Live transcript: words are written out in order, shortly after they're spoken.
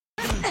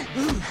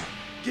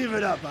Give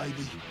it up, baby.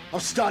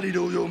 I've studied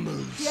all your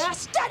moves. Yeah, I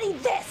studied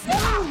this!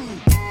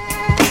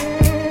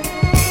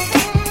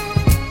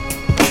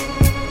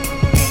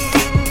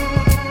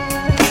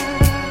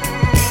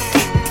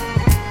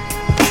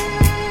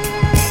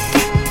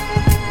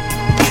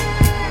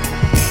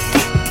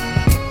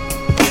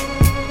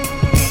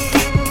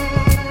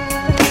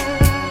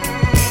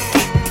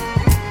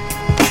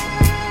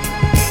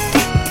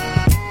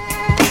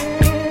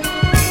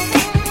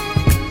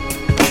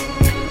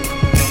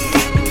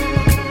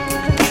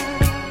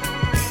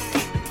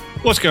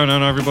 What's going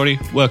on, everybody?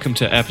 Welcome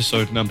to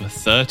episode number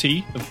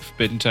 30 of the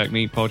Forbidden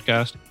Technique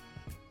podcast,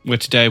 where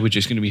today we're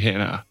just going to be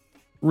hitting a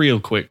real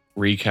quick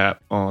recap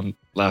on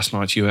last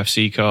night's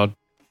UFC card,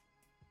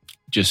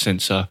 just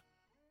since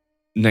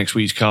next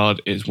week's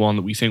card is one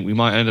that we think we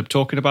might end up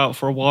talking about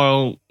for a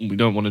while. We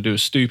don't want to do a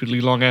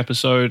stupidly long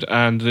episode,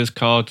 and this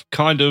card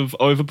kind of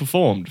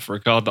overperformed for a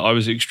card that I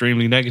was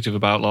extremely negative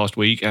about last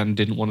week and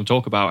didn't want to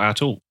talk about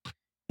at all.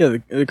 Yeah,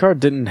 the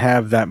card didn't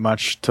have that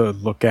much to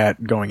look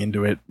at going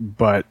into it,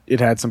 but it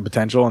had some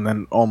potential, and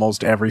then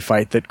almost every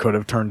fight that could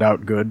have turned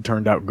out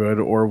good,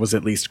 or was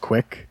at least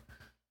quick.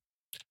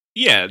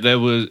 Yeah, it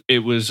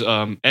was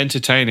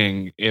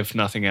entertaining, if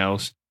nothing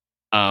else.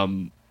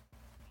 But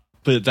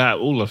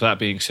all of that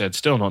being said,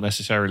 still not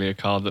necessarily a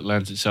card that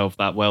lends itself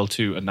that well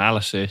to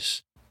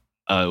analysis.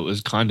 It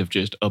was kind of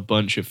just a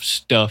bunch of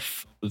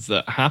stuff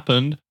that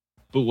happened,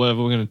 but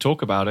whatever, we're going to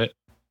talk about it.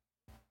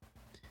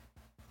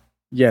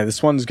 Yeah,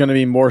 this one's going to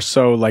be more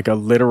so like a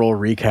literal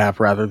recap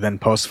rather than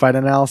post-fight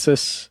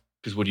analysis.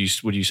 Because what do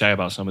you say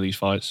about some of these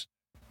fights?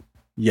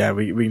 Yeah,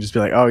 we can just be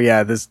like, oh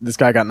yeah, this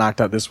guy got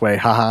knocked out this way,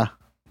 haha.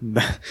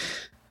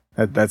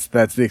 That's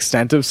the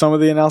extent of some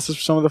of the analysis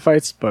for some of the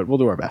fights, but we'll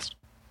do our best.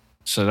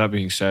 So that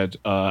being said,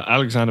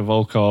 Alexander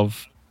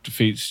Volkov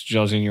defeats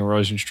Jairzinho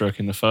Rozenstruik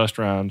in the first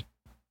round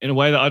in a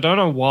way that I don't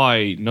know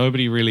why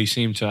nobody really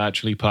seemed to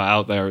actually put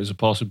out there as a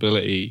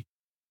possibility.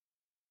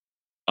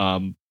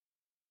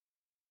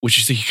 Which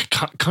is that he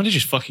kind of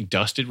just fucking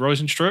dusted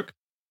Rozenstruik.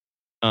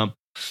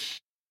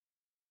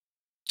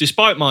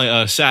 Despite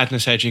my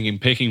sadness edging in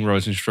picking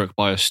Rozenstruik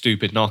by a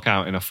stupid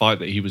knockout in a fight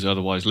that he was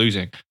otherwise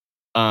losing,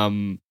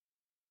 all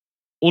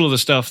of the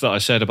stuff that I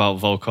said about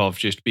Volkov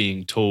just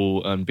being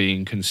tall and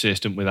being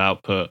consistent with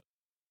output,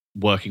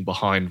 working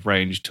behind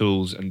range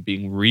tools and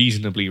being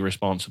reasonably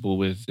responsible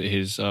with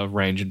his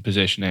range and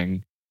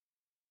positioning,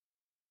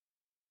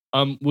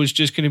 was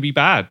just going to be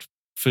bad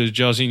for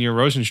Jairzinho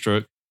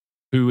Rozenstruik,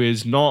 who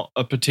is not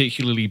a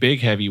particularly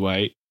big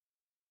heavyweight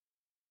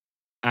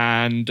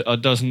and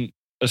doesn't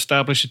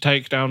establish a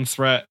takedown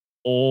threat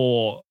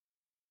or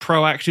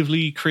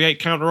proactively create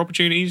counter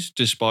opportunities,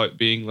 despite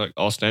being like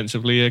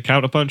ostensibly a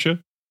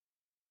counterpuncher.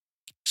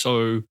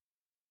 So,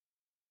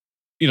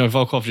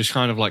 Volkov just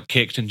kind of like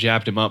kicked and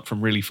jabbed him up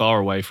from really far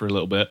away for a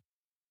little bit.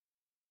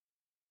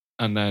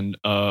 And then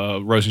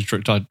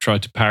Rozenstruik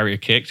tried to parry a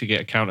kick to get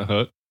a counter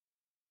hook.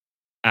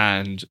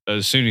 And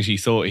as soon as he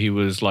thought he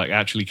was like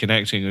actually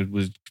connecting, it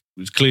was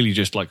clearly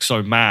just like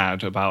so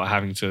mad about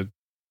having to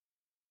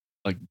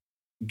like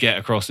get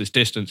across this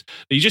distance.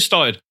 He just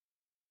started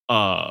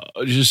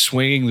just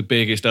swinging the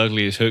biggest,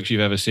 ugliest hooks you've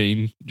ever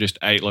seen. Just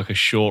ate like a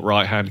short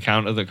right hand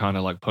counter that kind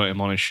of like put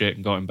him on his shit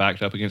and got him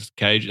backed up against the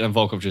cage. And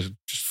Volkov just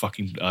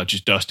fucking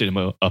just dusted him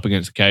up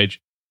against the cage.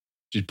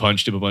 Just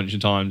punched him a bunch of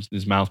times.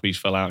 His mouthpiece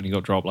fell out and he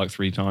got dropped like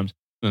 3 times.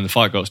 And then the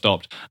fight got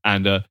stopped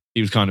and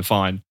he was kind of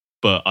fine.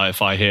 But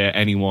if I hear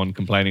anyone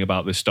complaining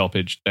about this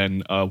stoppage,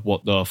 then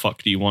what the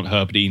fuck do you want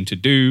Herb Dean to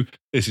do?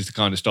 This is the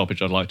kind of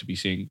stoppage I'd like to be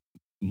seeing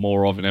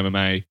more of in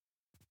MMA.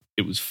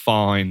 It was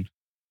fine.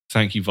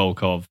 Thank you,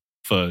 Volkov,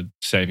 for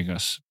saving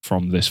us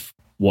from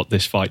what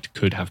this fight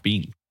could have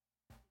been.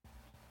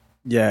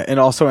 Yeah, and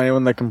also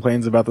anyone that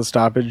complains about the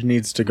stoppage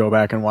needs to go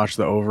back and watch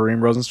the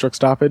Overeem Rozenstruik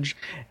stoppage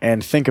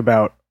and think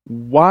about,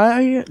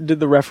 why did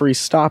the referee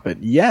stop it?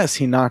 Yes,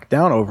 he knocked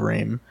down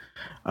Overeem.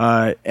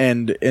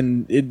 And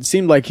it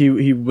seemed like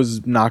he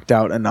was knocked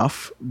out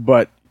enough,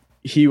 but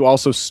he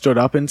also stood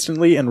up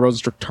instantly, and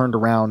Rozenstruik turned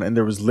around, and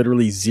there was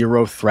literally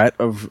zero threat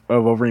of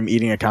Overeem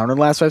eating a counter in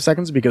the last 5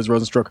 seconds because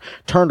Rozenstruik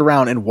turned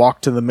around and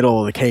walked to the middle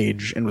of the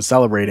cage and was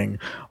celebrating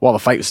while the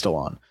fight was still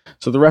on.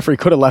 So the referee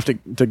could have left it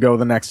to go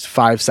the next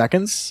 5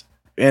 seconds,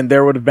 and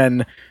there would have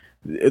been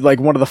like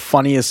one of the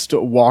funniest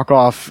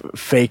walk-off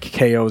fake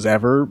KOs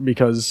ever,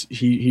 because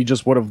he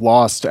just would have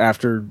lost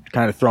after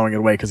kind of throwing it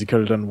away, because he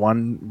could have done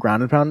one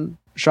ground and pound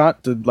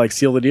shot to like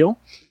seal the deal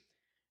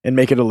and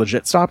make it a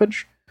legit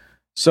stoppage.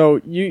 So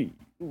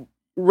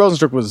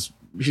Rozenstruik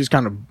he was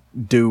kind of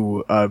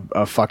due a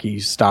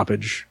fucky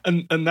stoppage,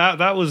 and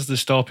that was the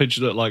stoppage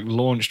that like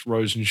launched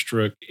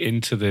Rozenstruik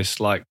into this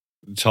like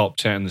top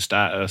 10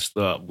 status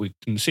that we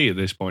can see at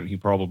this point he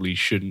probably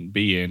shouldn't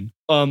be in.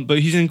 But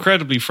he's an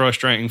incredibly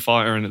frustrating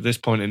fighter, and at this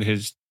point in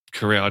his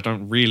career, I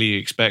don't really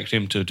expect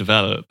him to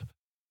develop.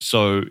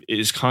 So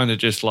it's kind of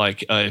just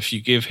like if you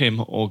give him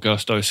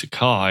Augusto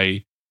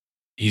Sakai,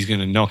 he's going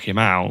to knock him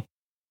out.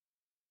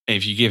 And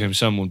if you give him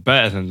someone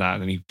better than that,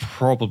 then he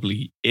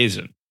probably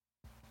isn't.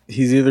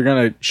 he's either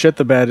going to shit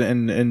the bed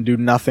and do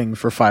nothing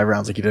for 5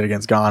 rounds like he did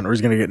against Gane, or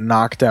he's going to get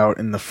knocked out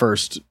in the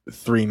first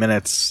 3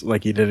 minutes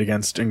like he did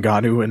against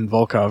Ngannou and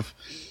Volkov.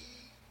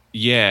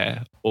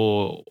 Yeah,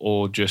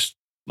 or just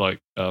like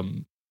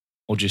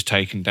or just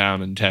taken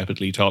down and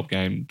tepidly top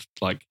gamed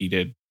like he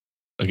did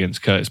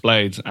against Curtis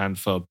Blades and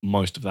for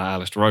most of that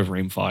Alistair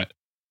Overeem fight.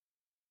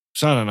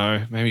 So I don't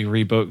know, maybe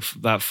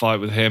rebook that fight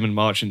with him and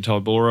Marcin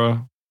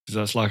Tybura, because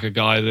that's like a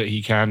guy that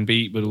he can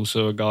beat, but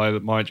also a guy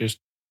that might just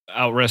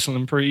out-wrestle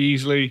him pretty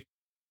easily.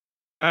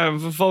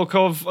 And for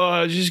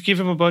Volkov, just give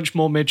him a bunch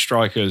more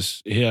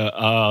mid-strikers here.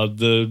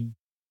 The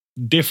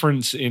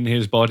difference in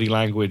his body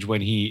language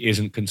when he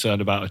isn't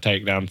concerned about a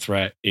takedown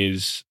threat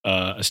is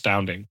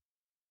astounding.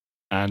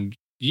 And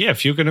yeah,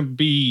 if you're going to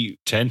be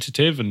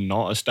tentative and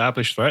not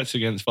establish threats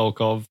against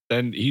Volkov,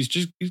 then he's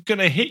going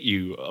to hit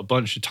you a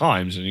bunch of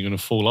times and you're going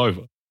to fall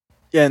over.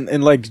 Yeah,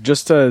 and like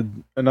just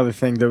another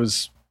thing that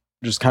was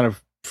just kind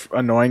of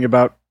annoying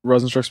about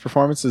Rozenstruik's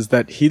performance is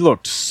that he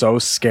looked so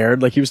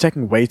scared. Like he was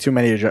taking way too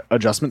many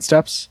adjustment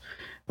steps.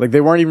 Like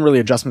they weren't even really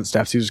adjustment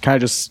steps. He was kind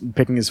of just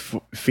picking his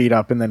feet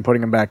up and then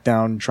putting them back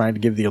down, trying to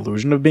give the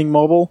illusion of being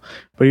mobile.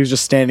 But he was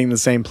just standing in the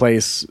same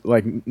place,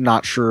 like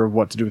not sure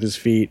what to do with his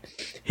feet.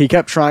 He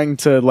kept trying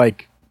to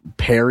like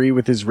parry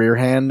with his rear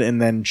hand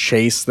and then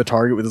chase the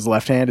target with his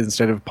left hand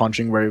instead of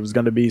punching where he was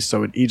going to be.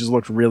 So he just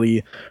looked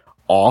really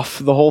off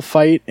the whole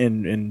fight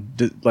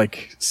and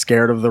like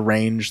scared of the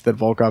range that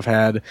Volkov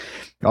had.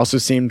 He also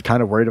seemed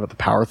kind of worried about the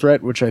power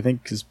threat, which I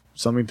think is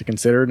something to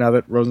consider now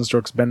that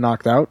Rozenstruik's been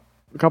knocked out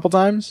a couple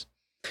times,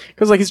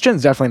 because like his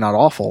chin's definitely not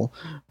awful,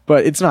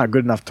 but it's not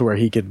good enough to where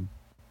he could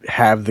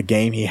have the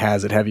game he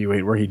has at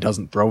heavyweight where he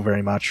doesn't throw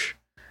very much.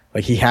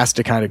 Like he has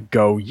to kind of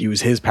go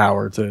use his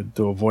power to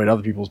avoid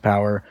other people's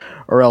power,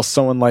 or else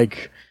someone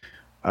like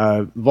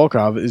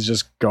Volkov is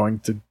just going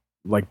to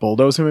like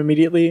bulldoze him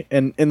immediately.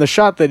 And in the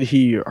shot that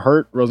he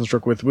hurt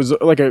Rozenstruik with was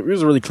like it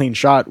was a really clean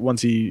shot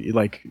once he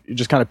like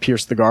just kind of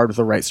pierced the guard with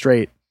the right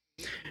straight,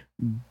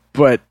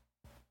 but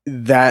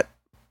that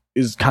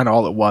is kind of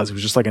all it was. It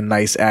was just like a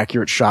nice,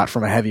 accurate shot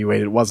from a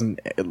heavyweight. It wasn't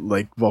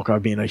like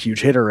Volkov being a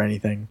huge hitter or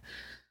anything.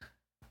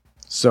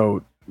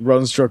 So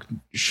Rozenstruik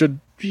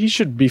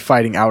should be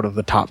fighting out of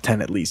the top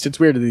 10 at least. It's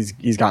weird that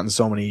he's gotten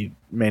so many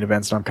main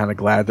events, and I'm kind of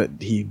glad that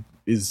he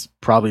is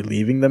probably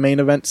leaving the main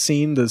event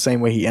scene the same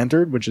way he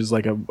entered, which is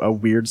like a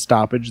weird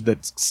stoppage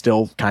that's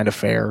still kind of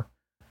fair.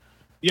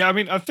 Yeah, I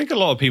mean, I think a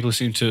lot of people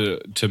seem to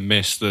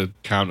miss the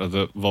counter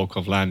that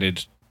Volkov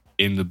landed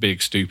in the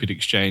big stupid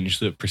exchange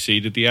that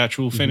preceded the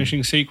actual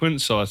finishing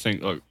sequence. So I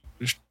think like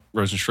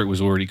Rozenstruik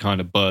was already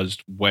kind of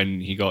buzzed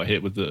when he got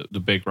hit with the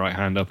big right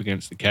hand up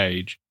against the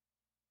cage.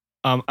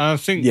 And I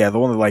think the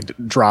one that like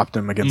dropped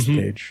him against the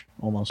cage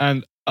almost.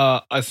 And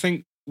I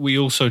think we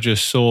also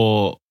just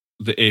saw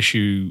the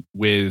issue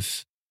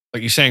with,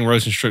 like you're saying,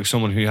 Rozenstruik,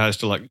 someone who has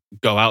to like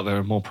go out there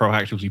and more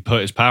proactively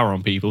put his power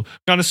on people.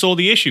 Kind of saw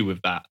the issue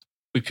with that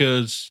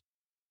because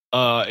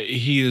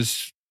he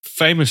has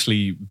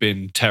famously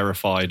been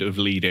terrified of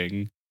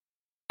leading,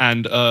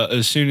 and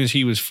as soon as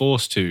he was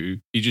forced to,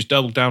 he just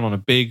doubled down on a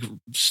big,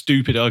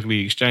 stupid,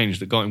 ugly exchange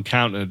that got him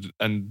countered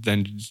and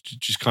then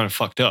just kind of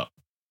fucked up.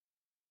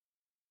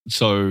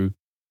 So,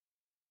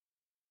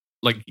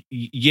 like,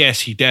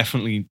 yes, he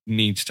definitely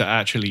needs to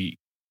actually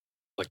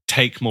like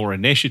take more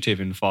initiative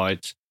in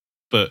fights,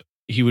 but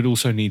he would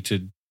also need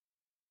to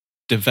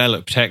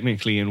develop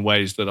technically in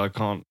ways that I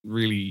can't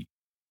really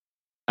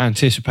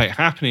anticipate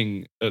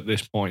happening at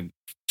this point,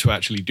 to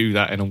actually do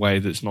that in a way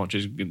that's not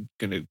just going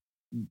to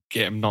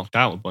get him knocked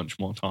out a bunch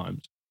more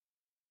times.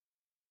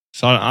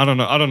 So I don't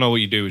know. I don't know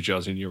what you do with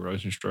Jairzinho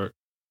Rozenstruik.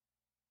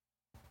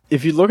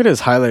 If you look at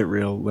his highlight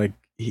reel, like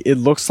it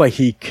looks like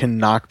he can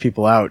knock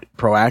people out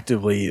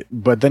proactively,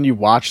 but then you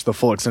watch the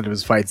full extent of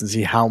his fights and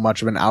see how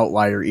much of an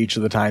outlier each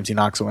of the times he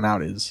knocks someone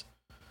out is.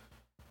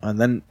 And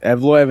then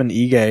Evloev and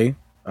Ige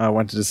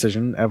went to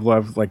decision.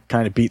 Evloev like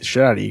kind of beat the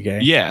shit out of Ige.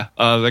 Yeah,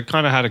 they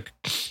kind of had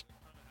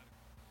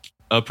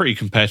a pretty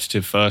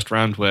competitive first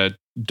round where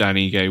Dan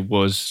Ige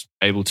was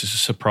able to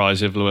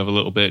surprise Evloev a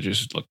little bit,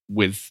 just like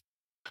with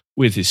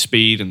his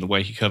speed and the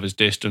way he covers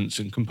distance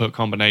and can put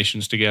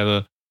combinations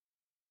together.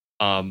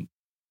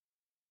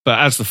 But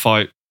as the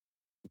fight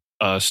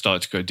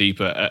started to go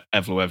deeper,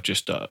 Evloev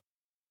just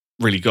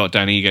really got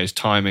Dan Ige's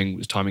timing,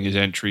 was timing his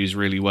entries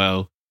really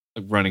well,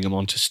 like running him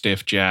onto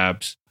stiff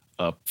jabs,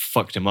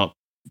 fucked him up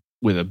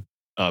with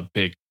a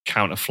big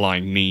counter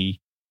flying knee.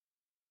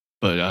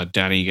 But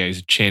Dan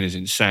Ige's chin is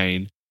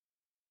insane.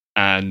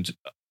 And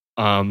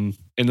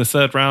in the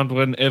third round,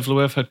 when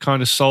Evloev had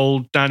kind of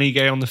sold Dan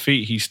Ige on the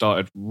feet, he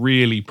started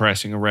really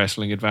pressing a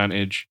wrestling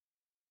advantage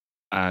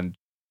and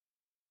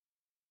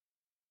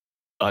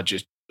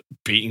just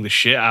beating the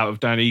shit out of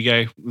Dan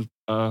Ige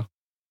with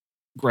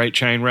great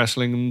chain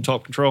wrestling and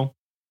top control.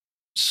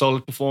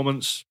 Solid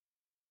performance.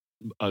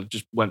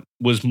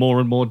 Was more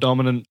and more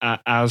dominant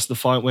as the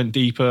fight went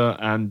deeper,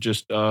 and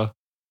just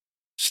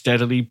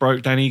steadily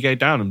broke Dan Ige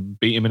down and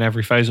beat him in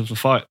every phase of the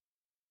fight.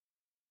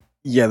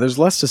 Yeah, there's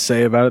less to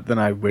say about it than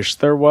I wish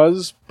there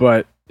was,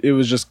 but it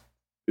was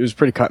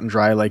pretty cut and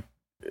dry. Like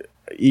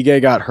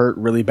Ige got hurt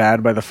really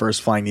bad by the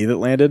first flying knee that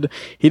landed.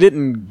 He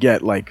didn't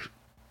get like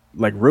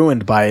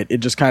ruined by it. It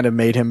just kind of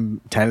made him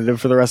tentative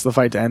for the rest of the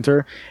fight to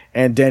enter.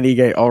 And Dan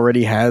Ige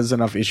already has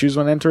enough issues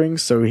when entering,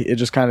 so it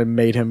just kind of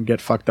made him get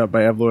fucked up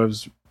by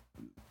Evloev's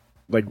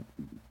like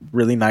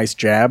really nice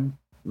jab,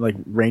 like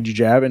rangy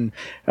jab. And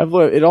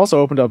Evloev, it also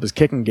opened up his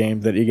kicking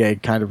game that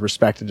Ige kind of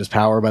respected his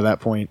power by that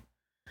point.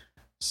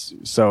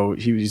 So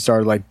he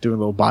started like doing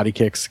little body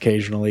kicks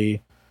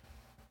occasionally.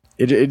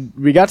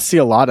 We got to see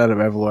a lot out of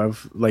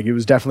Evloev. Like, it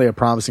was definitely a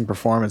promising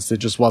performance. It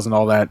just wasn't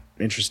all that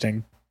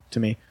interesting to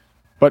me,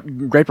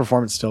 but great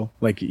performance still.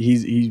 Like,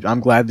 I'm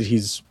glad that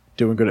he's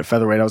doing good at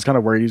featherweight. I was kind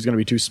of worried he was going to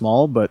be too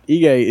small, but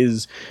Ige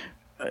is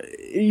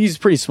he's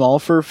pretty small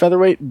for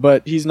featherweight,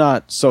 but he's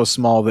not so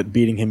small that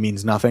beating him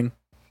means nothing.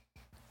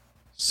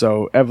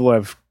 So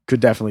Evloev could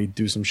definitely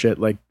do some shit.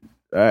 Like,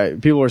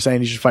 people were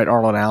saying he should fight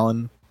Arlen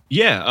Allen.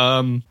 Yeah,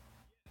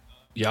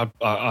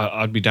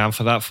 I'd be down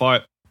for that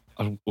fight.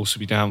 I'd also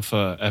be down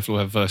for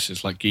Evloev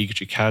versus like Giga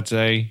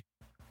Chikadze.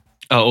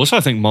 Also, I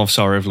think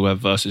Movsar Evloev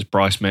versus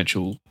Bryce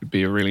Mitchell would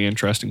be a really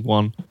interesting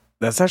one.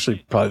 That's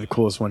actually probably the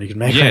coolest one you can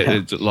make. Yeah,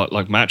 right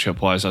like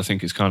matchup wise, I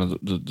think is kind of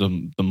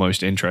the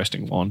most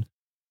interesting one.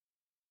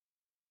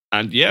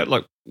 And yeah,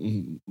 like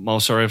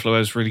Movsar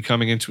Evloev is really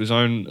coming into his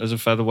own as a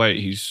featherweight.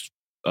 He's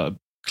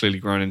clearly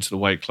grown into the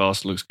weight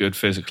class. Looks good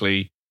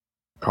physically.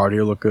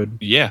 Cardio look good.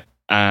 Yeah,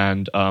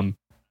 and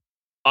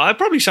I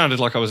probably sounded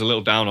like I was a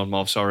little down on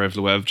Movsar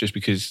Evloev just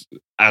because,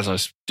 as I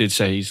did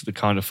say, he's the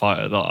kind of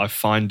fighter that I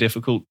find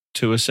difficult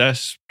to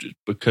assess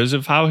because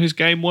of how his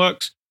game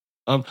works.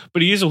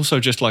 But he is also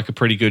just like a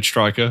pretty good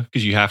striker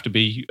because you have to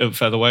be at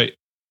featherweight.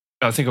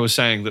 I think I was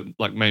saying that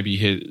like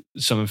maybe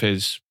some of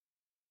his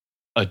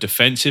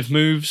defensive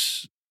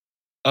moves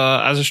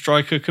as a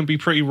striker can be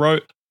pretty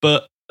rote,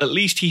 but at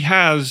least he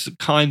has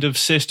kind of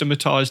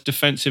systematized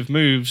defensive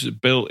moves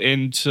built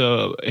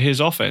into his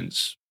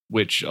offense,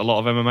 which a lot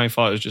of MMA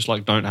fighters just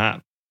like don't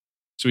have.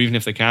 So even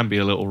if they can be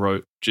a little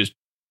rote, just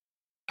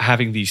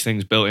having these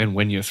things built in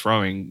when you're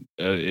throwing,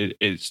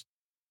 it's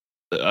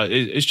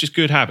just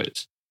good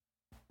habits.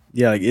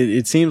 Yeah, like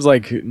it seems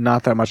like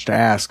not that much to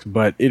ask,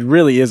 but it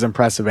really is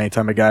impressive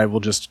anytime a guy will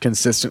just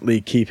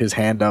consistently keep his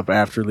hand up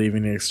after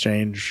leaving the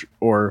exchange,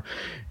 or,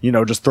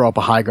 just throw up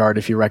a high guard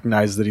if he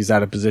recognizes that he's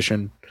out of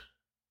position.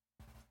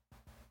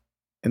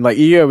 And like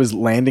Ige was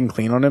landing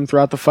clean on him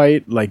throughout the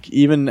fight. Like,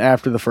 even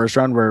after the first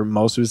round where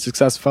most of his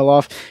success fell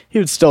off, he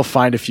would still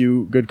find a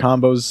few good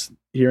combos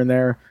here and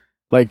there.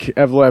 Like,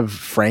 Evloev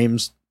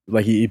frames,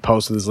 like he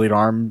posts with his lead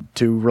arm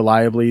too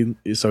reliably,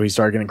 so he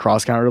started getting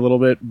cross countered a little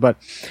bit. But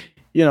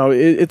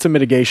it's a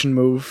mitigation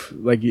move.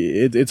 Like,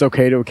 it's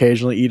okay to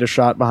occasionally eat a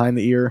shot behind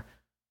the ear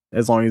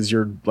as long as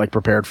you're like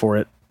prepared for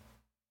it.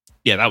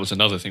 Yeah, that was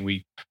another thing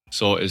we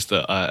saw, is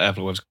that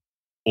Evloev's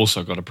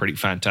also got a pretty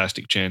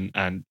fantastic chin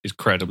and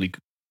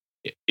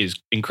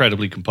is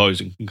incredibly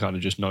composed and can kind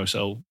of just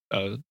no-sell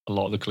a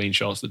lot of the clean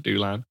shots that do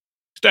land.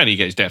 Dan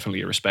Ige is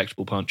definitely a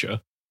respectable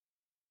puncher.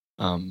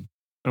 Kind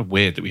of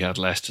weird that we had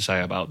less to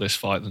say about this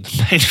fight than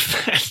the main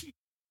event.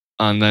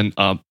 And then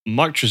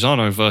Mike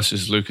Trizano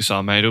versus Lucas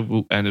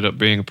Almeida ended up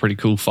being a pretty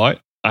cool fight.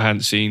 I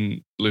hadn't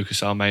seen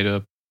Lucas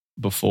Almeida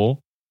before,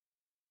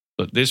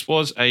 but this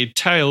was a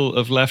tale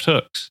of left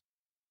hooks.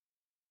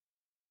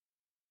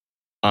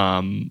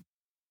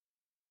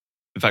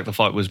 In fact, the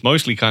fight was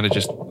mostly kind of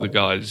just the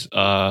guys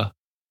kind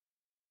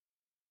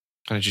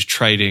of just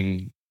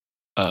trading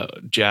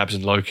jabs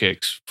and low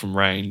kicks from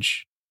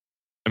range.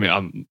 I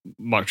mean,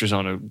 Mike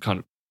Trizano kind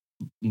of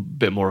a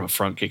bit more of a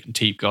front kick and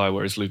teep guy,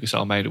 whereas Lucas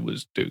Almeida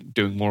was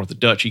doing more of the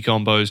Dutchy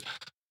combos.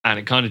 And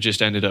it kind of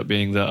just ended up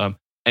being that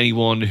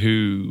anyone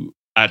who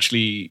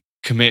actually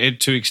committed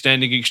to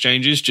extending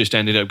exchanges just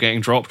ended up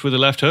getting dropped with a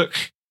left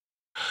hook.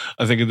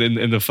 I think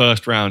in the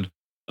first round,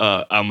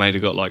 Almeida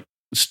got like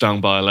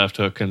stung by a left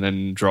hook and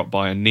then dropped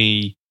by a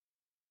knee.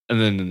 And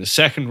then in the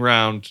second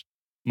round,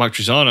 Mike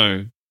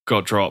Trizano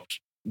got dropped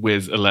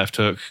with a left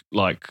hook,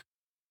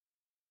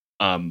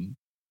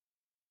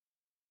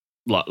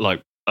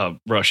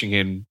 rushing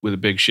in with a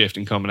big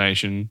shifting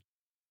combination.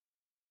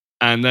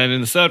 And then in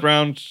the third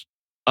round,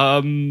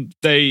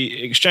 they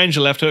exchanged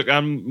a left hook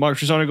and Mike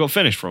Trizano got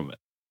finished from it.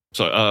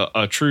 So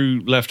a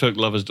true left hook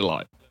lover's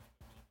delight.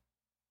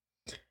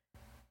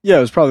 Yeah,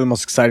 it was probably the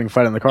most exciting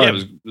fight on the card.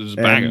 Yeah, it was a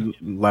banger.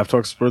 And left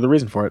hooks were the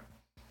reason for it.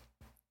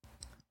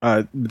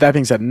 That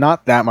being said,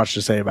 not that much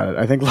to say about it.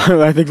 I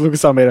think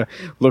Lucas Almeida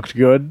looked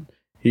good.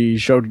 He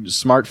showed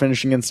smart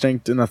finishing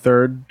instinct in the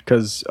third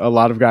because a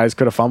lot of guys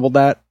could have fumbled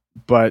that.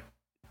 But,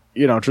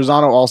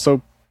 Trizano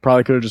also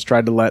probably could have just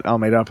tried to let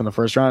Almeida up in the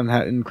first round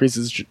and increase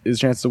his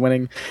chances of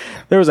winning.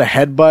 There was a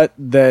headbutt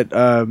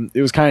that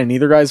it was kind of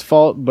neither guy's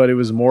fault, but it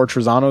was more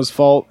Trizano's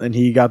fault, and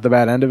he got the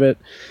bad end of it.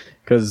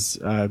 Because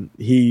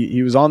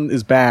he was on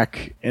his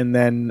back, and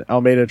then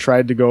Almeida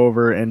tried to go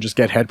over and just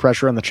get head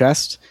pressure on the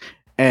chest,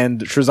 and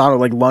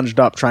Trizano lunged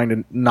up trying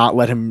to not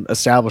let him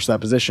establish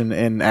that position,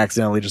 and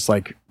accidentally just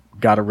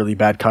got a really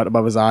bad cut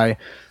above his eye.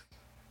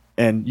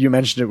 And you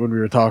mentioned it when we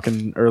were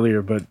talking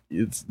earlier, but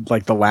it's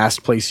like the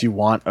last place you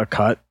want a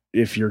cut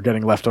if you're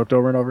getting left hooked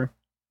over and over.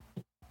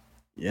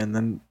 Yeah, and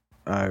then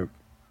like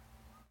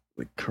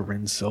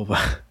Corinne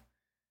Silva.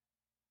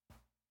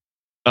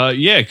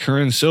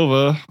 Corinne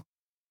Silva.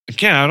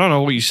 Again, I don't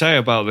know what you say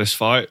about this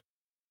fight.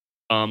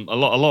 A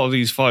lot of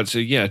these fights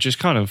are just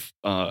kind of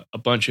a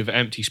bunch of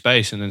empty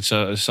space, and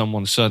then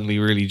someone suddenly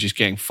really just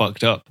getting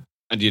fucked up,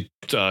 and you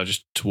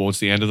just towards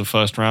the end of the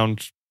first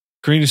round,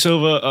 Karina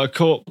Silva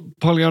caught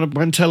Poliana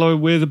Buentello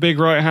with a big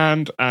right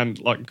hand and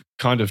like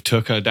kind of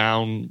took her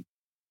down.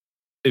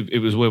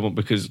 It was weird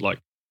because like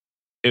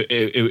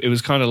it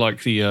was kind of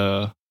like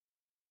the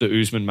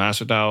Usman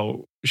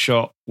Masvidal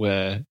shot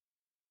where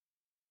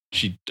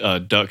she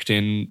ducked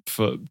in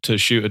to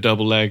shoot a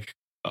double leg,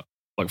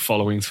 like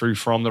following through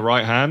from the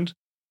right hand,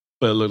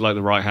 but it looked like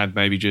the right hand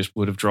maybe just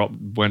would have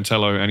dropped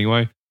Buentello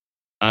anyway.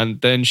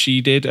 And then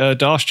she did a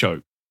Darce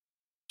choke,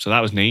 so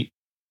that was neat.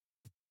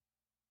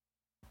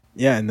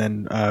 Yeah, and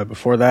then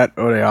before that,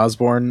 Ode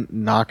Osborne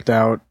knocked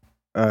out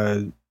Zaruk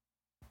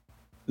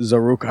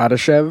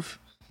Adashev.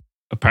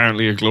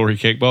 Apparently a glory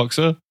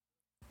kickboxer.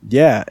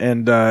 Yeah,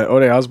 and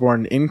Ode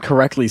Osborne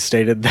incorrectly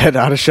stated that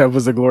Adashev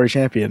was a glory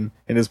champion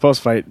in his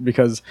post-fight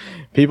because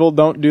people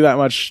don't do that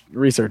much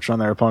research on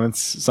their opponents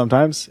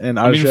sometimes. And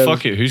Adashev,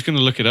 fuck it. Who's going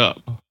to look it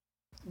up?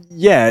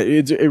 Yeah,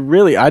 it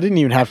really, I didn't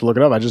even have to look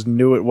it up. I just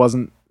knew it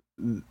wasn't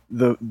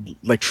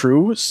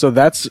true.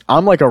 So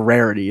I'm like a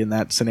rarity in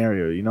that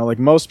scenario. You know, like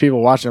most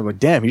people watching are like,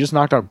 damn, he just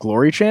knocked out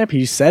glory champ.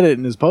 He said it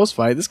in his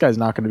post-fight. This guy's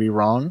not going to be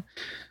wrong.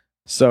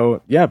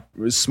 So, yeah, it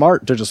was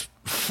smart to just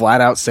flat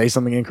out say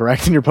something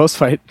incorrect in your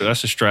post-fight. But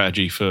that's a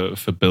strategy for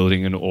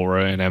building an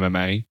aura in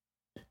MMA.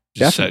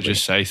 Just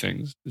say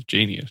things. It's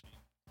genius.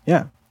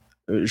 Yeah.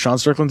 Sean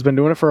Strickland's been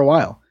doing it for a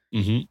while.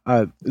 Mm-hmm.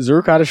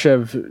 Zaruk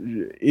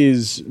Adashev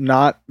is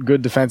not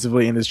good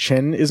defensively, and his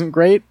chin isn't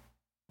great.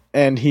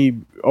 And he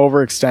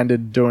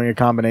overextended doing a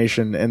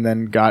combination and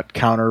then got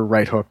counter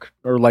right hook,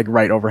 or like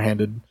right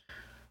overhanded.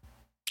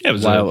 Yeah, it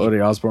was while Ode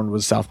Osborne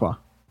was southpaw.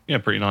 Yeah,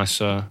 pretty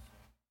nice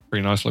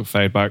look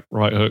fade back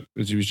right hook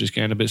as he was just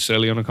getting a bit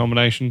silly on a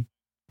combination.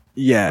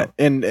 Yeah,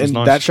 and nice.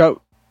 That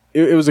shot,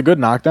 it was a good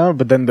knockdown,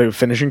 but then the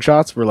finishing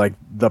shots were like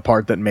the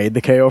part that made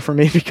the KO for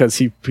me because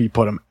he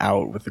put him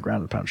out with the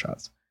ground and pound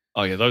shots.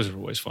 Oh yeah, those are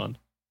always fun.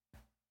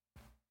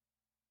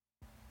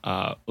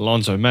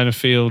 Alonzo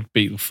Menafield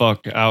beat the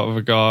fuck out of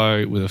a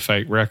guy with a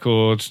fake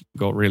record.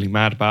 Got really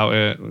mad about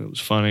it. It was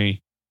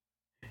funny.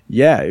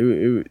 Yeah,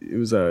 it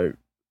was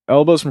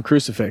elbows from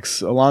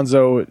crucifix.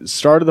 Alonzo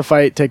started the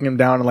fight, taking him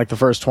down in like the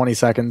first 20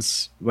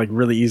 seconds, like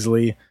really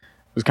easily.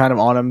 Was kind of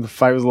on him. The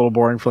fight was a little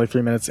boring for like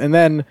 3 minutes, and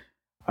then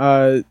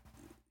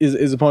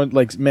his opponent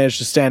like managed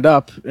to stand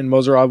up, and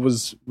Mozarov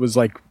was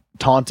like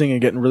taunting and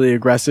getting really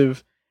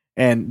aggressive.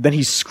 And then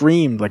he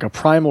screamed like a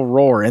primal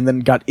roar and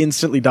then got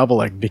instantly double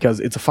legged because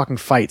it's a fucking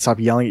fight.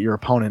 Stop yelling at your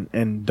opponent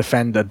and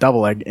defend a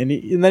double leg. And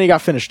then he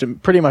got finished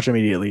pretty much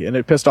immediately. And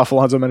it pissed off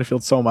Alonzo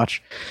Menafield so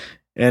much.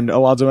 And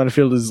Alonzo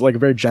Menafield is like a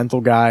very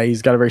gentle guy.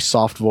 He's got a very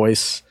soft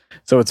voice.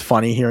 So it's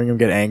funny hearing him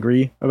get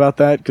angry about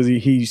that because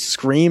he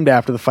screamed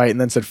after the fight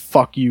and then said,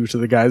 fuck you to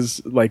the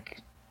guy's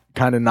like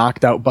kind of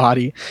knocked out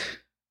body.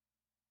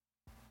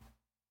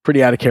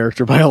 Pretty out of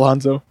character by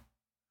Alonzo.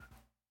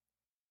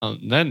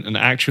 Then an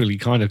actually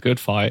kind of good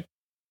fight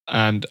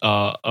and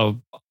a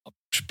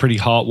pretty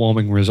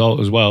heartwarming result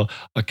as well.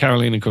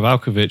 Karolina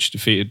Kowalkiewicz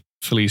defeated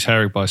Felice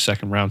Herrig by a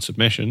second round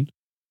submission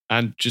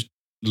and just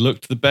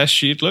looked the best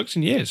she had looked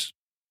in years.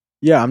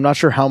 Yeah, I'm not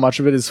sure how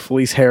much of it is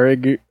Felice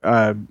Herrig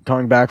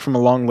coming back from a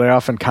long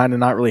layoff and kind of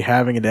not really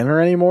having it in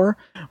her anymore,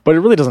 but it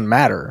really doesn't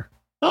matter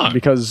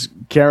because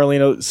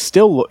Karolina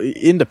still,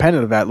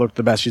 independent of that, looked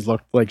the best she's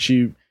looked. Like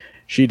she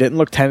didn't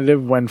look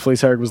tentative when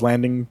Felice Herrig was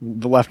landing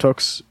the left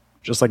hooks.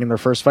 Just like in their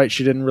first fight,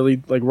 she didn't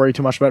really like worry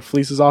too much about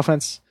Felice's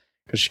offense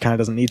because she kind of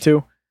doesn't need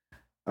to.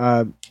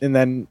 And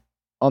then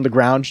on the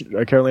ground,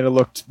 Karolina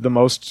looked the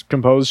most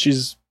composed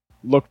she's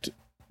looked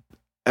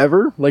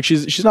ever. Like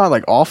she's not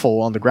like awful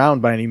on the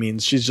ground by any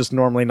means. She's just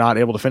normally not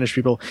able to finish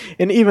people.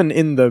 And even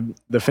in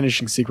the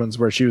finishing sequence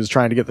where she was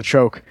trying to get the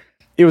choke,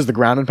 it was the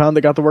ground and pound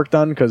that got the work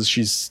done because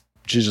she's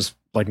just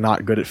like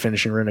not good at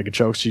finishing rear naked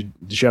chokes. She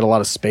had a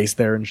lot of space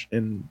there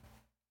in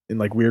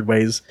like weird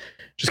ways.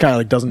 Just kind of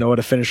like doesn't know how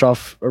to finish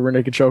off a rear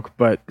naked choke,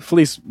 but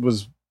Felice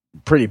was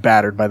pretty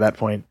battered by that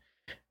point.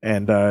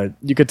 And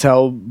you could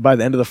tell by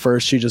the end of the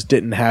first, she just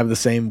didn't have the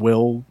same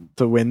will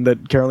to win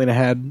that Karolina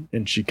had,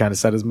 and she kind of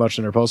said as much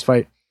in her post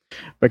fight.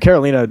 But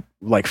Karolina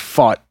like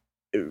fought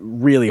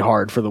really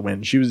hard for the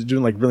win. She was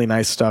doing like really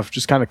nice stuff,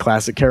 just kind of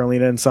classic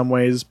Karolina in some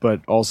ways,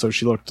 but also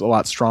she looked a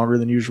lot stronger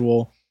than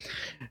usual.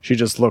 She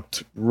just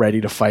looked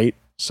ready to fight.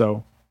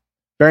 So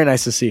very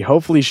nice to see.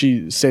 Hopefully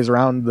she stays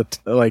around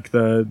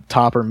the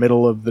top or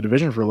middle of the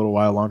division for a little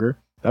while longer.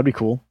 That'd be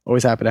cool.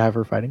 Always happy to have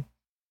her fighting.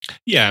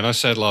 Yeah, and I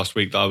said last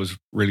week that I was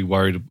really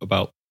worried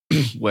about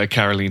where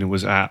Karolina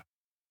was at.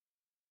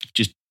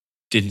 Just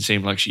didn't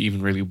seem like she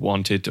even really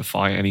wanted to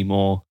fight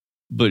anymore.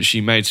 But she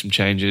made some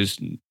changes,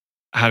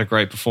 had a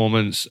great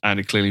performance, and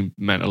it clearly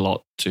meant a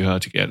lot to her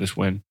to get this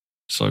win.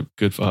 So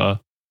good for her.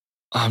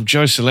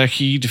 Joe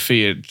Selecki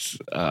defeated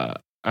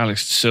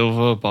Alex de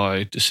Silva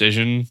by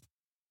decision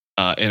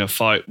in a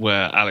fight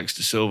where Alex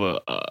de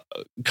Silva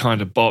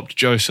kind of bopped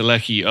Joe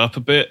Solecki up a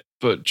bit,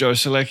 but Joe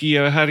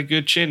Solecki had a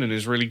good chin and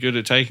is really good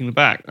at taking the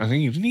back. I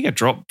think didn't he get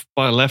dropped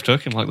by a left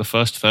hook in like the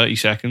first 30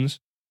 seconds?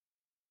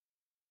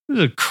 This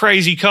is a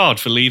crazy card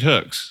for lead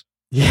hooks.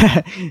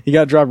 Yeah, he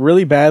got dropped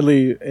really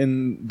badly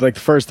in like the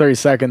first 30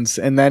 seconds,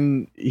 and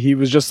then he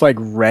was just like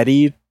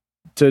ready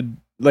to,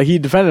 like, he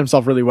defended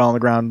himself really well on the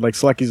ground. Like,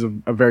 Solecki's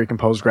a very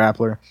composed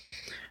grappler,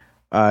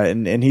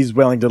 and he's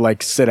willing to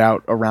like sit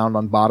out a round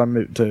on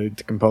bottom to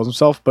compose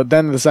himself. But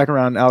then in the second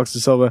round, Alex de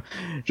Silva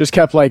just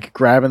kept like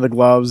grabbing the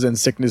gloves and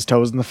sticking his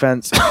toes in the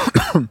fence.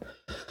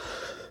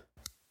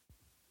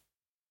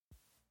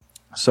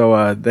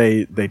 So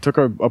they took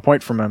a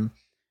point from him.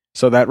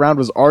 So that round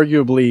was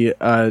arguably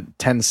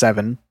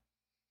 10-7.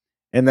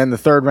 And then the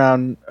third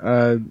round,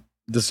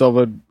 De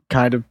Silva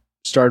kind of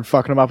started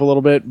fucking him up a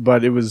little bit,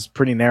 but it was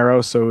pretty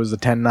narrow, so it was a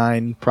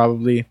 10-9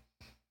 probably.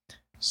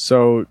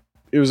 So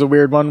it was a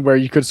weird one where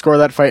you could score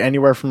that fight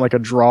anywhere from like a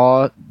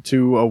draw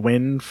to a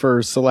win for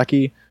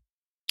Solecki.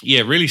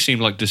 Yeah, it really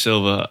seemed like De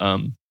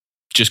Silva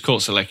just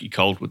caught Solecki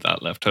cold with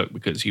that left hook,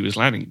 because he was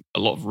landing a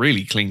lot of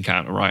really clean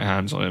counter right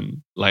hands on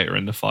him later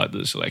in the fight that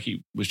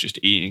Solecki was just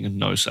eating and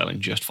no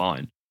selling just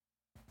fine.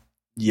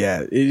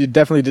 Yeah, it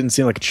definitely didn't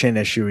seem like a chin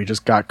issue. He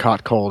just got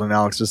caught cold, and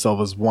Alex de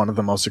Silva is one of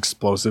the most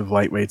explosive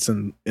lightweights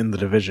in the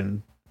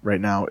division right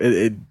now.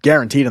 It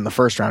guaranteed in the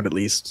first round at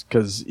least,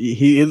 because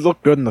he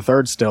looked good in the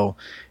third still,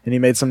 and he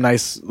made some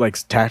nice like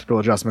tactical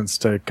adjustments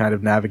to kind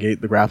of navigate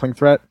the grappling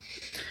threat.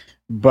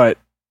 But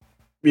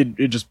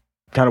it just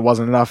kind of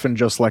wasn't enough, and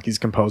just like he's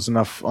composed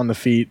enough on the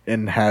feet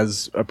and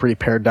has a pretty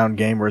pared down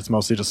game where it's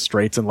mostly just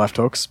straights and left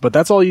hooks. But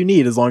that's all you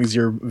need as long as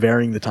you're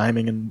varying the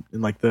timing and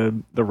like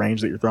the range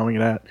that you're throwing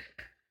it at.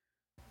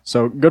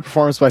 So good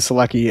performance by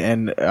Solecki,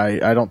 and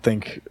I don't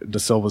think De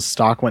Silva's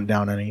stock went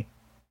down any.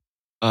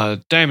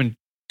 Damon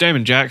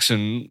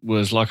Jackson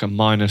was like a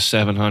minus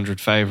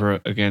 700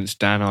 favorite against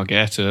Dan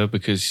Argueta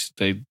because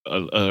they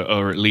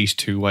are at least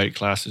 2 weight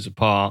classes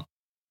apart,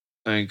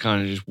 and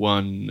kind of just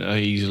won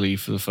easily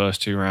for the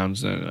first 2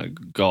 rounds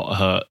and got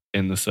hurt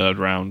in the third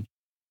round.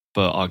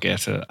 But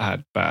Argueta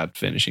had bad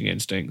finishing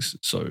instincts,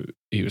 so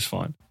he was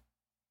fine.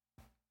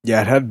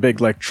 Yeah, it had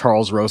big like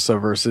Charles Rosa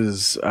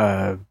versus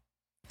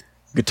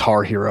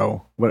Guitar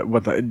Hero,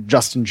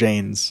 Justin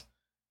James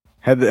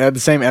had the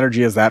same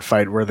energy as that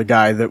fight, where the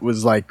guy that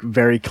was like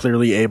very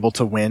clearly able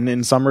to win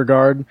in some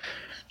regard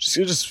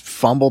just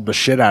fumbled the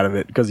shit out of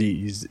it because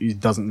he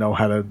doesn't know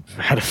how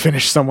to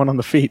finish someone on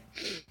the feet.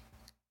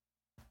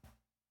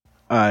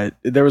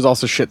 There was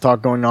also shit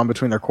talk going on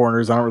between their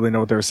corners. I don't really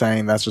know what they were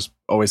saying. That's just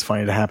always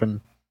funny to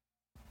happen.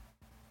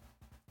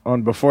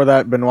 And before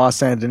that, Benoit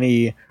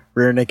Saint-Denis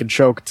rear naked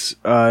choked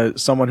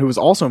someone who was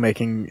also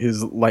making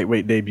his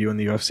lightweight debut in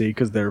the UFC,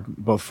 because they're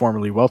both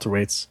formerly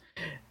welterweights,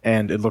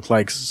 and it looked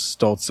like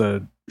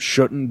Stolze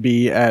shouldn't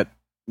be at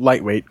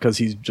lightweight because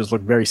he just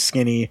looked very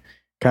skinny,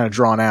 kind of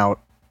drawn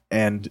out,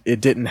 and it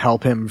didn't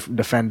help him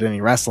defend any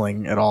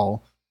wrestling at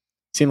all.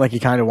 Seemed like he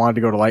kind of wanted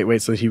to go to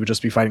lightweight so that he would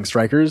just be fighting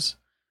strikers,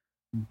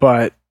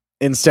 but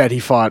instead he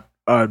fought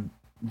a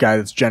guy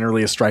that's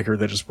generally a striker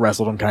that just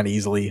wrestled him kind of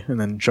easily and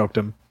then choked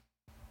him.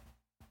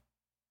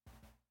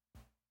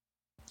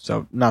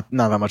 So not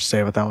that much to say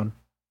about that one.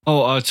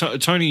 Oh,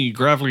 Tony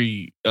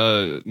Gravely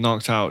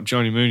knocked out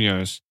Johnny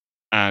Munoz,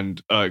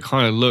 and it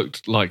kind of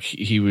looked like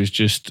he was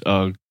just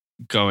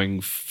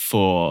going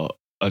for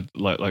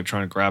like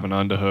trying to grab an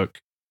underhook,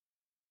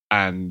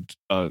 and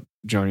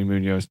Johnny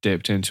Munoz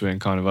dipped into it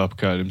and kind of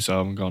uppercut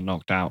himself and got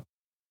knocked out.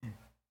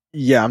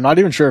 Yeah, I'm not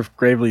even sure if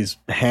Gravely's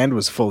hand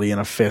was fully in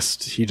a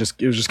fist. It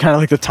was just kind of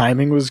like the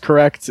timing was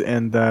correct,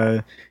 and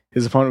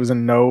his opponent was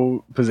in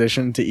no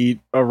position to eat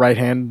a right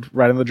hand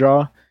right in the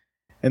jaw.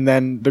 And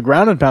then the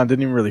ground and pound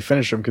didn't even really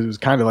finish him because it was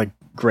kind of like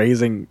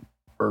grazing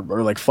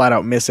or like flat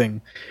out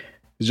missing.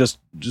 It's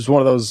just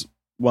one of those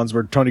ones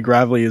where Tony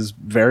Gravely is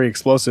very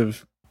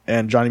explosive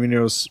and Johnny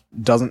Munoz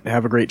doesn't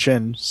have a great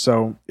chin.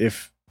 So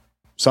if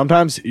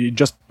sometimes you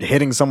just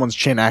hitting someone's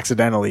chin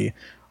accidentally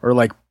or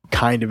like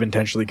kind of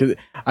intentionally, because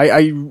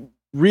I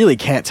really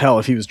can't tell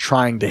if he was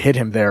trying to hit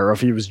him there or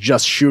if he was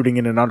just shooting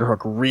in an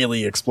underhook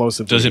really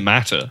explosively. Does it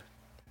matter?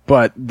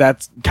 But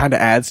that kind of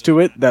adds to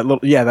it.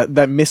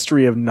 That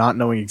mystery of not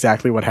knowing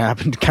exactly what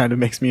happened kind of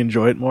makes me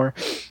enjoy it more.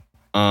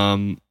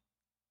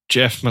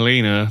 Jeff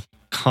Molina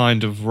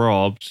kind of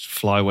robbed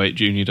flyweight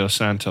Junior Dos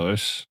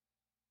Santos.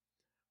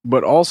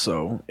 But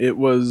also, it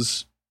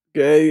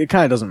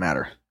kind of doesn't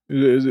matter.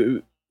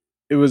 It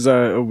was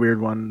a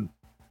weird one.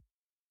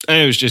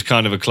 And it was just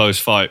kind of a close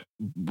fight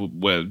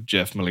where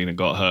Jeff Molina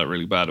got hurt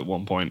really bad at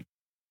one point.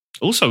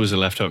 Also was a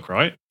left hook,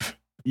 right?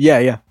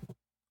 Yeah.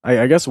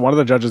 I guess one of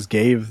the judges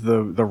gave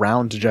the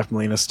round to Jeff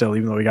Molina still,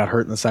 even though he got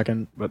hurt in the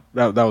second. But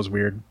that was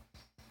weird.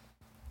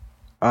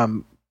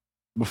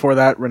 Before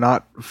that,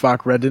 Renat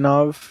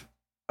Fakhretdinov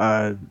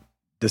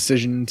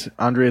decisioned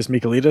Andreas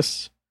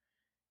Michailidis.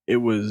 It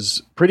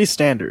was pretty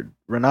standard.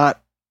 Renat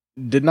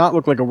did not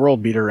look like a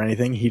world beater or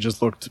anything. He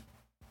just looked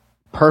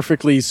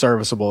perfectly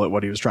serviceable at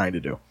what he was trying to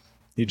do.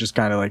 He just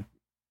kind of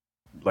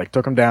like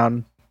took him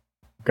down,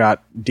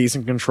 got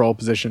decent control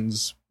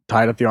positions,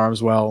 tied up the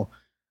arms well,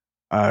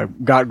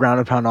 got ground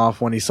and pound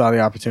off when he saw the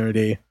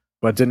opportunity,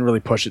 but didn't really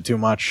push it too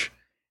much.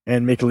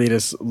 And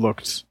Michailidis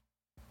looked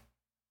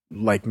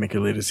like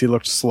Michailidis. He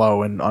looked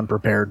slow and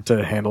unprepared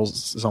to handle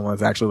someone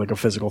that's actually like a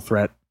physical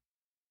threat.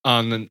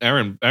 And then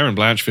Aaron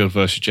Blanchfield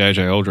versus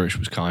JJ Aldrich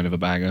was kind of a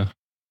banger.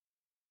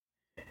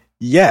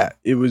 Yeah,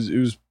 it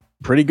was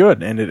pretty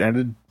good, and it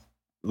ended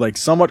like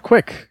somewhat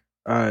quick.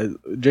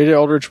 JJ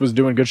Aldrich was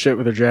doing good shit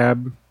with her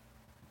jab,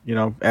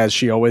 as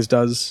she always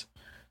does.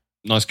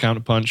 Nice counter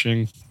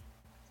punching.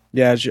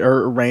 Yeah,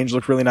 her range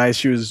looked really nice.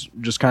 She was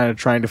just kind of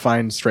trying to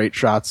find straight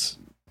shots,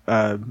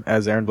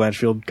 as Aaron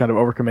Blanchfield kind of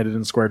overcommitted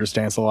and squared her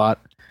stance a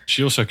lot.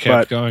 She also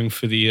kept going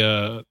for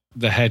the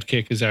head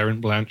kick as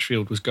Aaron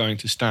Blanchfield was going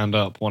to stand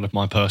up, one of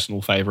my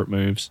personal favorite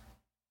moves.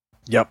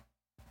 Yep.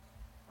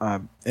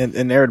 And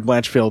Aaron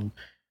Blanchfield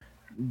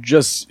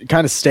just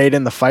kind of stayed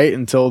in the fight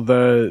until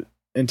the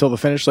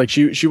finish. Like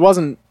she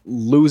wasn't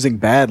losing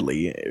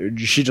badly.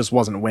 She just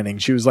wasn't winning.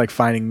 She was like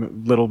finding a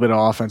little bit of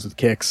offense with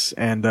kicks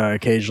and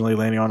occasionally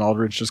landing on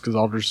Aldrich just because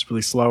Aldrich is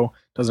really slow.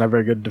 Doesn't have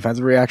very good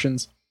defensive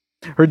reactions.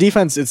 Her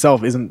defense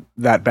itself isn't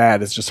that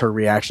bad. It's just her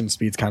reaction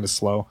speed's kind of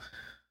slow.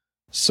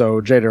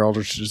 So JJ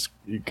Aldrich just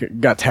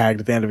got tagged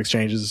at the end of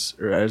exchanges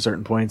or at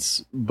certain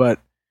points,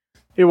 but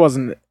it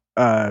wasn't.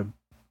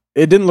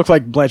 It didn't look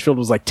like Blanchfield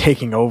was like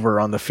taking over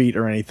on the feet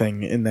or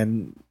anything, and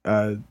then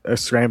a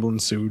scramble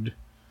ensued.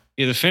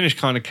 Yeah, the finish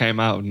kind of came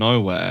out of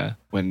nowhere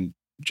when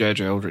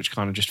JJ Aldrich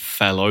kind of just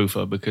fell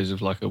over because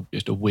of like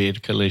just a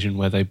weird collision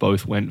where they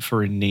both went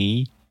for a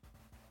knee.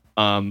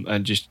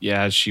 And just,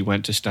 as she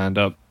went to stand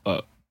up,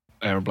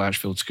 Aaron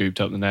Blanchfield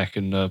scooped up the neck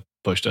and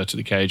pushed her to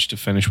the cage to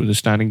finish with a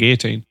standing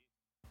guillotine.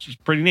 Which is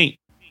pretty neat.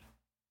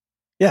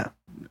 Yeah.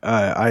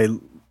 I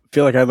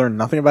feel like I learned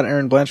nothing about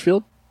Aaron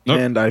Blanchfield. Nope.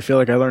 And I feel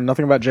like I learned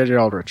nothing about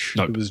JJ Aldrich.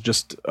 Nope. It was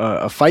just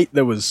a fight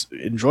that was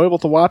enjoyable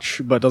to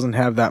watch, but doesn't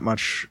have that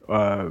much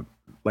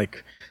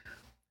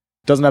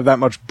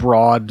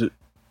broad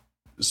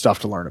stuff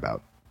to learn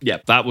about. Yeah,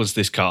 that was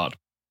this card.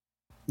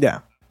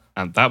 Yeah.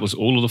 And that was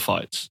all of the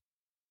fights.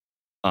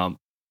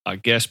 I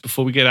guess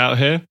before we get out of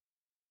here,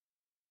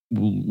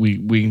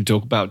 we can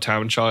talk about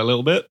Tawanchai a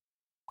little bit,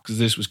 because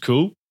this was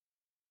cool.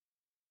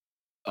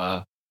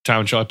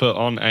 Tawanchai put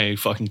on a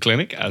fucking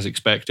clinic, as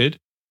expected.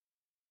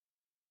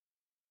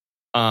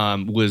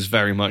 Was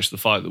very much the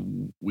fight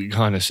that we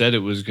kind of said it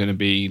was going to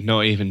be.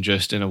 Not even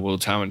just in a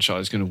world, Tawanchai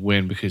is going to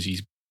win because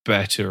he's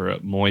better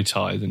at Muay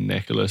Thai than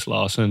Nicolas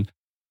Larsen.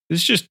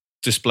 It's just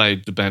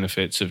displayed the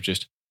benefits of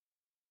just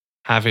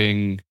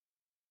having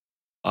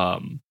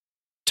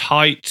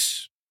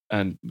tight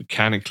and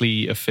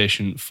mechanically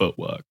efficient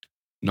footwork,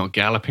 not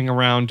galloping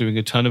around doing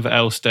a ton of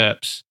L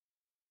steps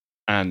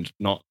and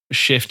not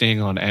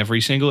shifting on every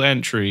single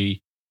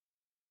entry.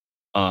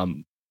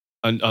 And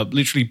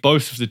literally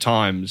both of the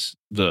times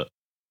that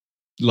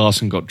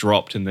Larsen got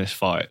dropped in this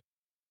fight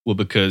were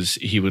because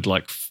he would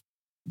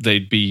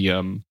they'd be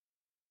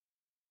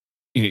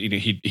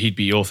he'd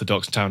be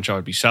orthodox and Tawanchai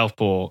would be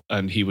southpaw,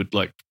 and he would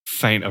like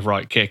feint a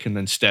right kick and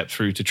then step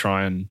through to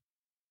try and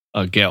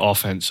get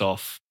offense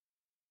off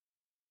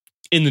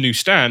in the new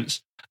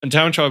stance. And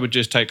Tawanchai would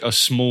just take a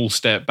small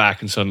step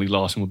back and suddenly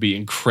Larsen would be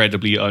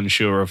incredibly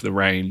unsure of the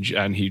range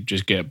and he'd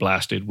just get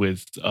blasted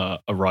with a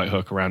right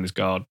hook around his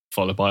guard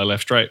followed by a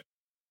left straight.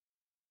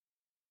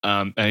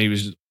 And he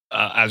was,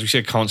 as we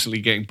said,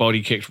 constantly getting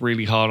body kicked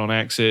really hard on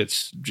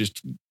exits,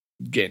 just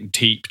getting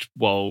teeped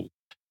while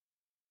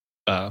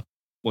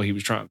he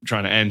was trying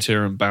to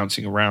enter and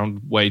bouncing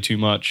around way too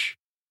much.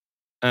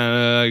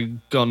 Got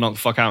knocked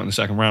the fuck out in the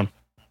second round.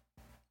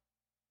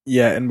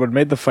 Yeah, and what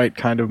made the fight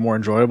kind of more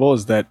enjoyable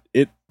is that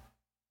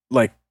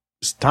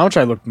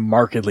Tawanchai looked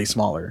markedly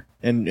smaller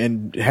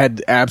and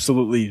had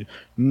absolutely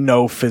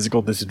no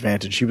physical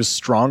disadvantage. He was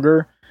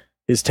stronger,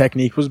 his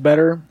technique was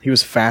better, he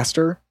was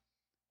faster,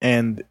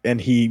 and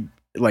he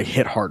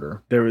hit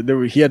harder.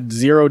 He had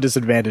zero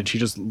disadvantage. He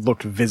just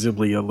looked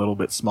visibly a little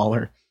bit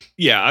smaller.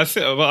 Yeah, I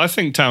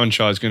think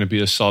Tawanchai is going to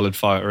be a solid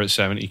fighter at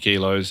 70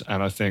 kilos,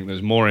 and I think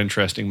there's more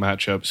interesting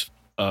matchups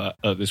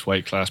at this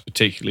weight class,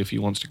 particularly if he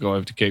wants to go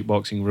over to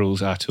kickboxing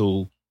rules at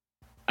all.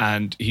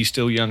 And he's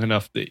still young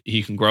enough that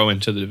he can grow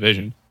into the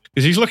division,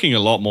 because he's looking a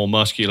lot more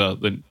muscular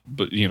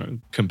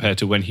compared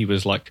to when he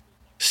was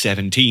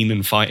 17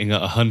 and fighting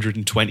at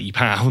 120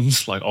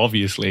 pounds.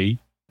 Obviously.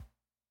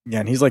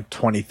 Yeah, and he's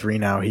 23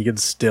 now. He could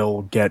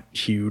still get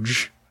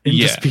huge.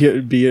 Just be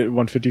at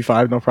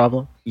 155, no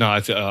problem. No,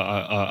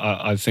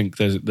 I think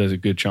there's a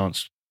good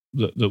chance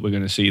that we're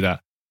going to see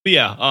that. But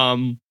yeah,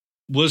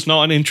 was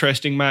not an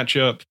interesting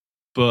matchup,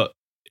 but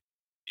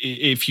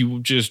if you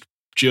just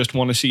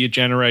want to see a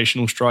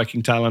generational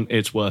striking talent,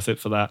 it's worth it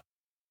for that.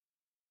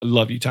 I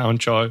love you,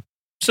 Tawanchai.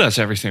 So that's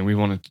everything we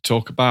wanted to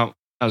talk about.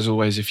 As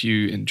always, if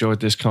you enjoyed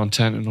this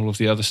content and all of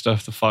the other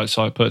stuff the Fight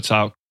Site puts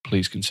out,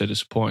 please consider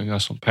supporting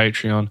us on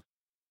Patreon,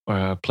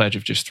 where a pledge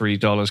of just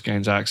 $3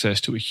 gains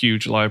access to a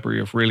huge library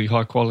of really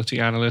high quality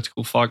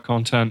analytical fight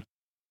content.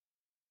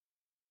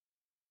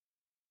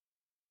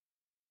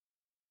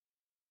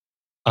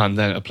 And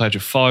then a pledge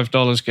of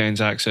 $5 gains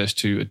access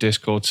to a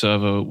Discord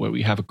server where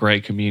we have a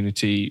great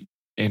community,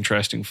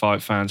 interesting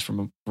fight fans from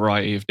a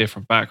variety of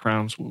different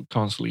backgrounds. We're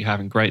constantly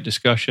having great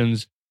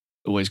discussions,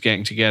 always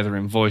getting together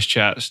in voice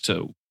chats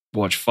to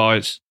watch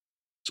fights.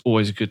 It's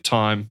always a good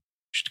time.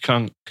 You should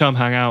come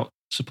hang out,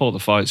 support the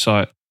fight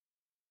site.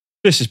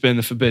 This has been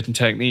the Forbidden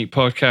Technique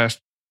podcast.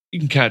 You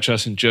can catch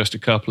us in just a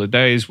couple of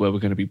days where we're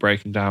going to be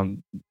breaking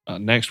down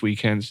next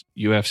weekend's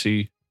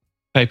UFC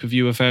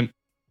pay-per-view event.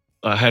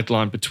 A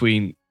headline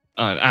between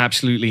an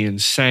absolutely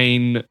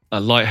insane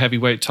light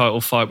heavyweight title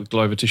fight with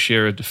Glover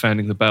Teixeira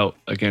defending the belt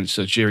against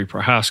Jiri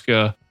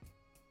Prohaska,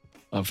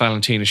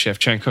 Valentina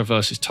Shevchenko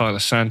versus Tyler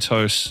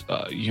Santos,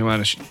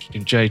 Joanna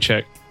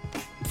Jędrzejczyk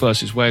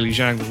versus Weili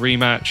Zhang, the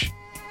rematch,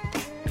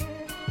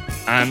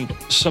 and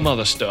some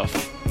other stuff.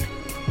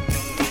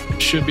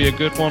 Should be a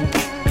good one.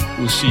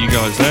 We'll see you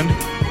guys then.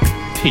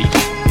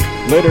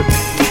 Peace.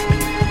 Later.